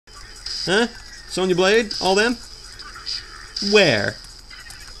Huh? Sonya Blade? All them? Where?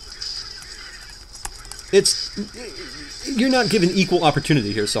 You're not given equal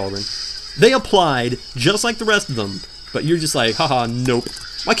opportunity here, Sullivan. They applied just like the rest of them, but you're just like, haha, nope.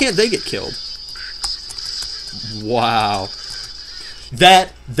 Why can't they get killed? Wow.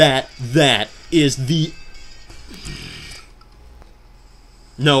 That is the...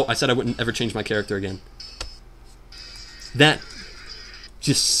 No, I said I wouldn't ever change my character again. That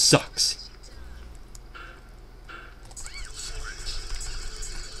just sucks.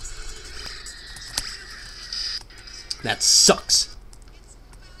 That sucks.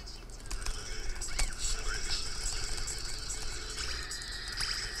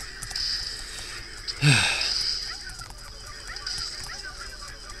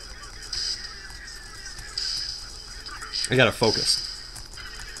 I gotta focus.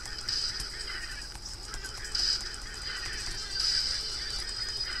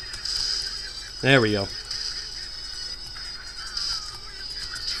 There we go.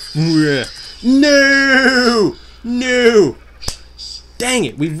 No! No! Dang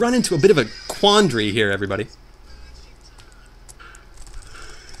it, we've run into a bit of a quandary here, everybody.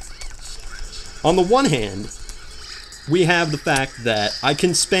 On the one hand, we have the fact that I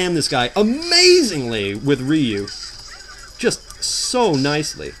can spam this guy amazingly with Ryu. Just so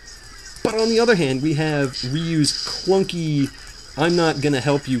nicely. But on the other hand, we have Ryu's clunky, I'm not gonna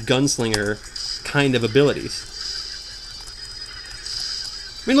help you gunslinger kind of abilities.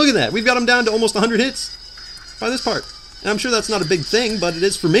 I mean, look at that. We've got him down to almost 100 hits by this part. And I'm sure that's not a big thing, but it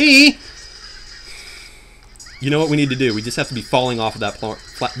is for me. You know what we need to do? We just have to be falling off of that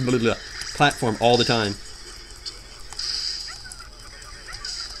platform all the time.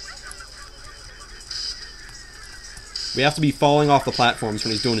 We have to be falling off the platforms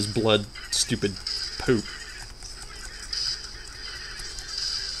when he's doing his blood stupid poop.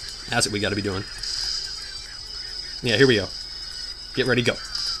 That's what we gotta be doing. Yeah, here we go. Get ready, go.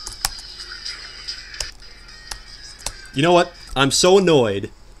 You know what? I'm so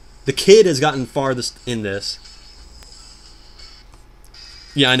annoyed. The kid has gotten farthest in this.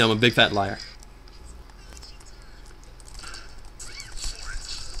 Yeah, I know, I'm a big fat liar.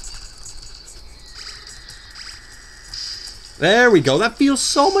 There we go. That feels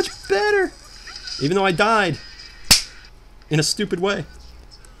so much better. Even though I died. In a stupid way.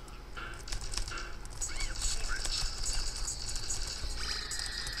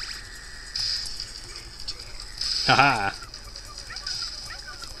 Haha.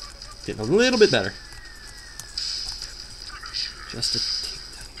 Getting a little bit better. Just a tick.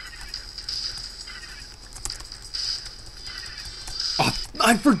 Oh,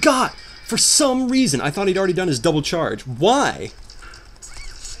 I forgot! For some reason, I thought he'd already done his double charge. Why?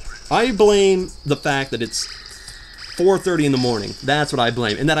 I blame the fact that it's 4:30 in the morning. That's what I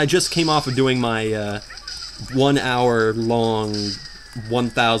blame. And that I just came off of doing my 1 hour long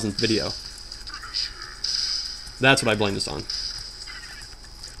 1000th video. That's what I blame this on.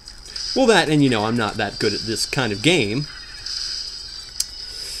 Well, that, and you know, I'm not that good at this kind of game.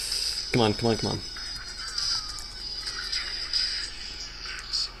 Come on, come on, come on.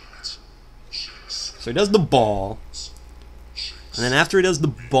 So he does the ball. And then after he does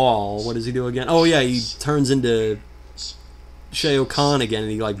the ball, what does he do again? Oh yeah, he turns into Shao Kahn again,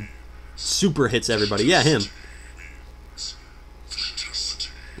 and he like super hits everybody. Yeah, him.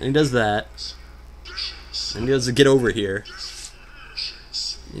 And he does that. And he does the get over here.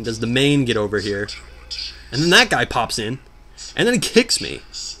 He does the main get over here. And then that guy pops in. And then he kicks me.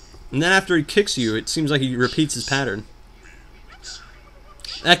 And then after he kicks you, it seems like he repeats his pattern.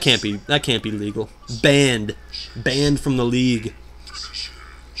 That can't be legal. Banned. Banned from the league.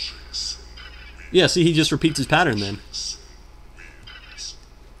 Yeah, see, he just repeats his pattern then.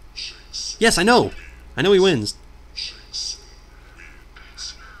 Yes, I know. I know he wins.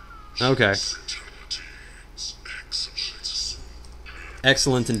 Okay.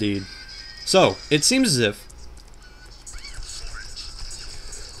 Excellent indeed. So, it seems as if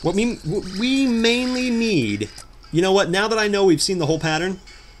what we mainly need, you know what, now that I know we've seen the whole pattern,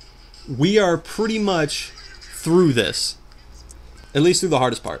 we are pretty much through this. At least through the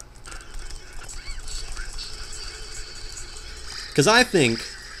hardest part. Because I think,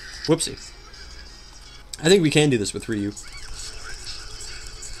 whoopsie, I think we can do this with Ryu.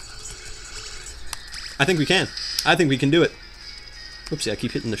 I think we can. I think we can do it. Whoopsie, I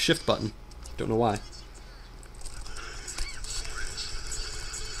keep hitting the shift button. Don't know why.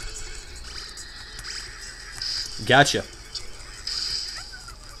 Gotcha.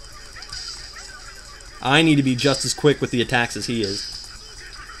 I need to be just as quick with the attacks as he is.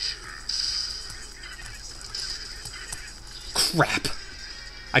 Crap.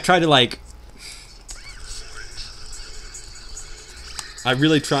 I tried to like... I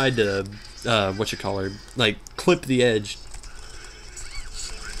really tried to, whatchamacallit, like, clip the edge.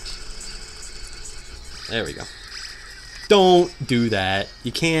 There we go. Don't do that.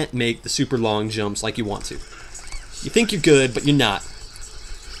 You can't make the super long jumps like you want to. You think you're good, but you're not.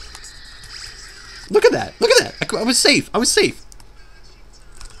 Look at that. Look at that. I was safe. I was safe.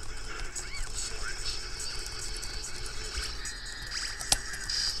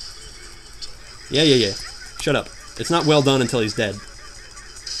 Yeah. Shut up. It's not well done until he's dead.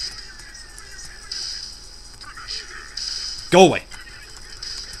 Go away.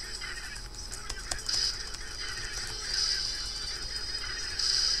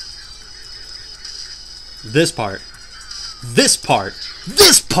 This part. This part.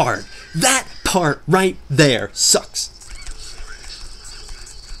 This part. That part right there sucks.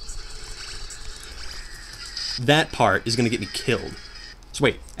 That part is going to get me killed. So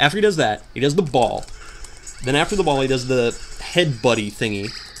wait, after he does that, he does the ball. Then after the ball, he does the head buddy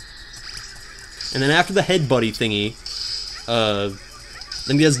thingy. And then after the head buddy thingy,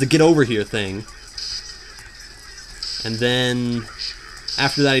 then he does the get over here thing. And then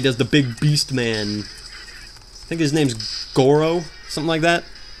after that, he does the big beast man. I think his name's Goro, something like that.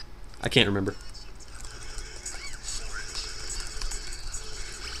 I can't remember.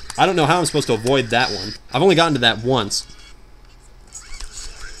 I don't know how I'm supposed to avoid that one. I've only gotten to that once.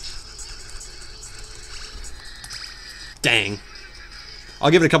 Dang.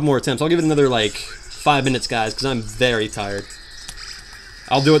 I'll give it a couple more attempts. I'll give it another, like, 5 minutes, guys, because I'm very tired.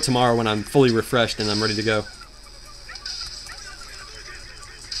 I'll do it tomorrow when I'm fully refreshed and I'm ready to go.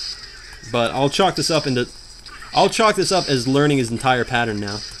 But I'll chalk this up into... I'll chalk this up as learning his entire pattern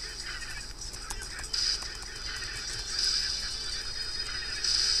now.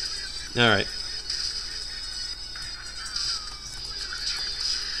 Alright.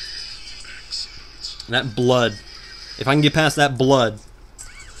 That blood. If I can get past that blood.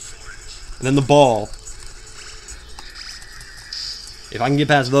 And then the ball. If I can get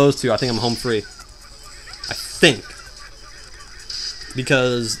past those two, I think I'm home free. I think.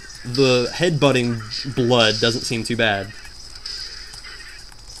 Because the headbutting blood doesn't seem too bad.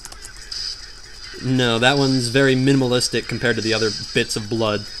 No, that one's very minimalistic compared to the other bits of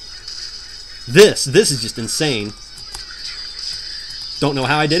blood. This is just insane. Don't know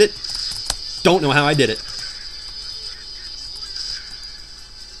how I did it. Don't know how I did it.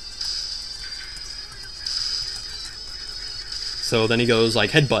 So then he goes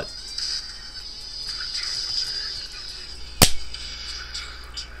like headbutt.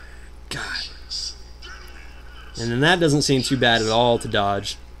 God. And then that doesn't seem too bad at all to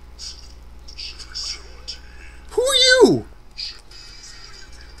dodge. Who are you?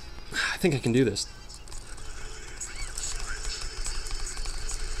 I think I can do this.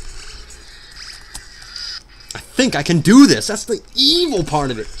 I think I can do this. That's the evil part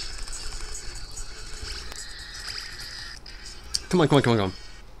of it. Come on, come on, come on, come on.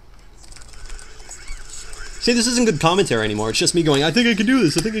 See, this isn't good commentary anymore. It's just me going, I think I can do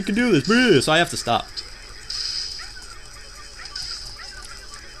this, I think I can do this. So I have to stop.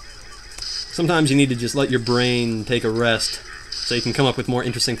 Sometimes you need to just let your brain take a rest so you can come up with more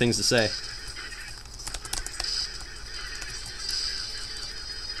interesting things to say.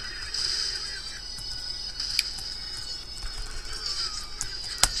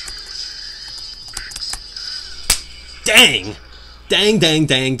 Dang! Dang, dang,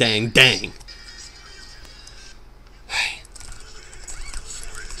 dang, dang, dang.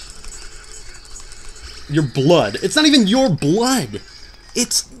 Your blood. It's not even your blood.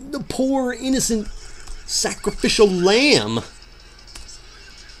 It's the poor, innocent, sacrificial lamb.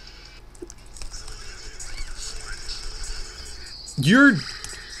 You're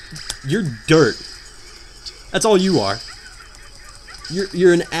dirt. That's all you are.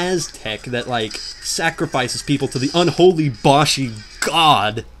 You're an Aztec that, like, sacrifices people to the unholy Boshy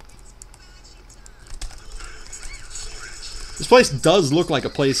god. This place does look like a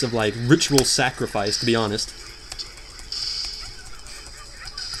place of, like, ritual sacrifice, to be honest.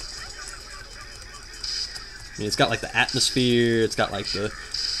 I mean, it's got, like, the atmosphere, it's got, like, the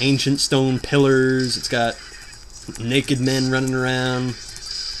ancient stone pillars, it's got naked men running around.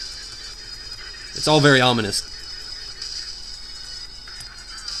 It's all very ominous.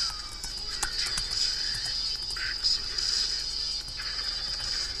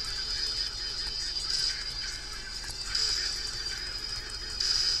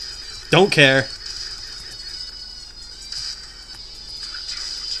 Don't care.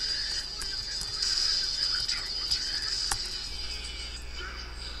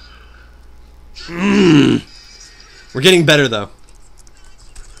 We're getting better, though.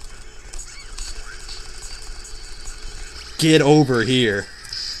 Get over here.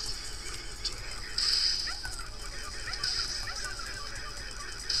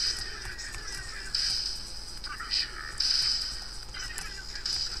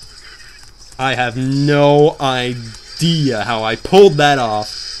 I have no idea how I pulled that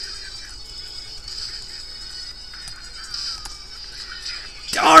off.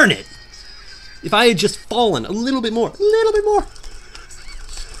 Darn it! If I had just fallen a little bit more,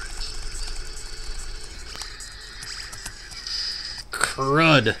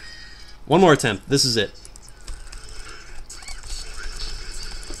 Crud. One more attempt. This is it.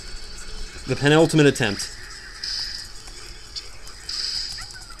 The penultimate attempt.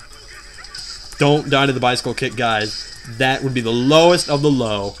 Don't die to the bicycle kick, guys. That would be the lowest of the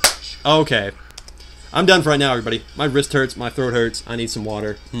low. Okay. I'm done for right now, everybody. My wrist hurts. My throat hurts. I need some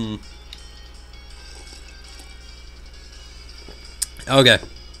water. Okay.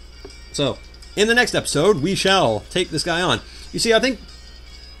 So, in the next episode, we shall take this guy on. You see, I think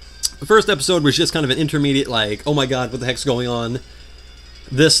the first episode was just kind of an intermediate, like, oh my god, what the heck's going on?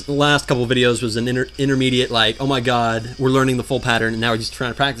 This last couple of videos was an intermediate, like, oh my god, we're learning the full pattern, and now we're just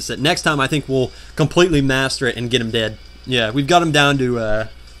trying to practice it. Next time, I think we'll completely master it and get him dead. Yeah, we've got him down to,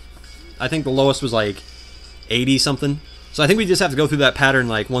 I think the lowest was like 80-something. So I think we just have to go through that pattern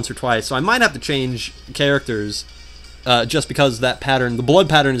like once or twice. So I might have to change characters just because that pattern, the blood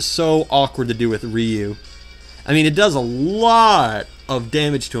pattern, is so awkward to do with Ryu. I mean, it does a lot of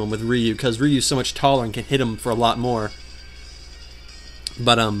damage to him with Ryu because Ryu's so much taller and can hit him for a lot more.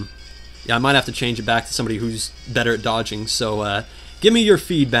 But, yeah, I might have to change it back to somebody who's better at dodging. So, give me your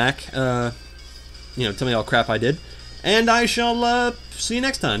feedback. You know, tell me how crap I did. And I shall, see you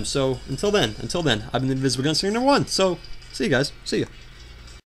next time. So, until then, I've been the Invisible Gunslinger #1. So, see you guys. See ya.